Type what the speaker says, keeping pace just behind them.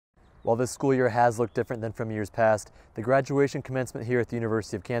While this school year has looked different than from years past, the graduation commencement here at the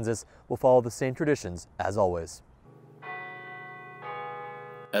University of Kansas will follow the same traditions as always.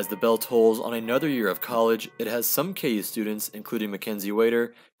 As the bell tolls on another year of college, it has some KU students, including Mackenzie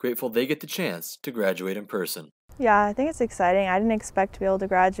Waiter, grateful they get the chance to graduate in person. Yeah, I think it's exciting. I didn't expect to be able to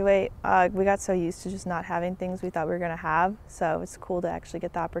graduate. We got so used to just not having things we thought we were going to have, so it's cool to actually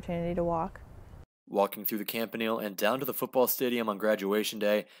get the opportunity to walk. Walking through the campanile and down to the football stadium on graduation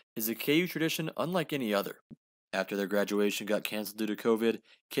day is a KU tradition unlike any other. After their graduation got canceled due to COVID,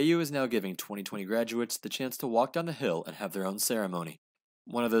 KU is now giving 2020 graduates the chance to walk down the hill and have their own ceremony.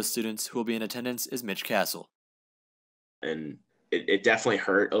 One of those students who will be in attendance is Mitch Castle. And it definitely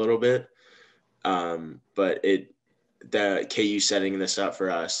hurt a little bit, but the KU setting this up for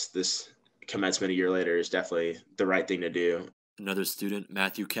us, this commencement a year later, is definitely the right thing to do. Another student,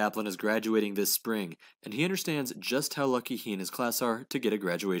 Matthew Kaplan, is graduating this spring, and he understands just how lucky he and his class are to get a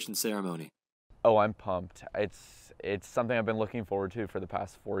graduation ceremony. Oh, I'm pumped. It's something I've been looking forward to for the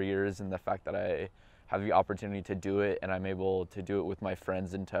past 4 years, and the fact that I have the opportunity to do it and I'm able to do it with my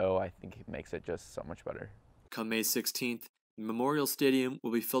friends in tow, I think it makes it just so much better. Come May 16th, Memorial Stadium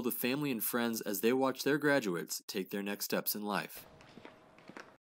will be filled with family and friends as they watch their graduates take their next steps in life.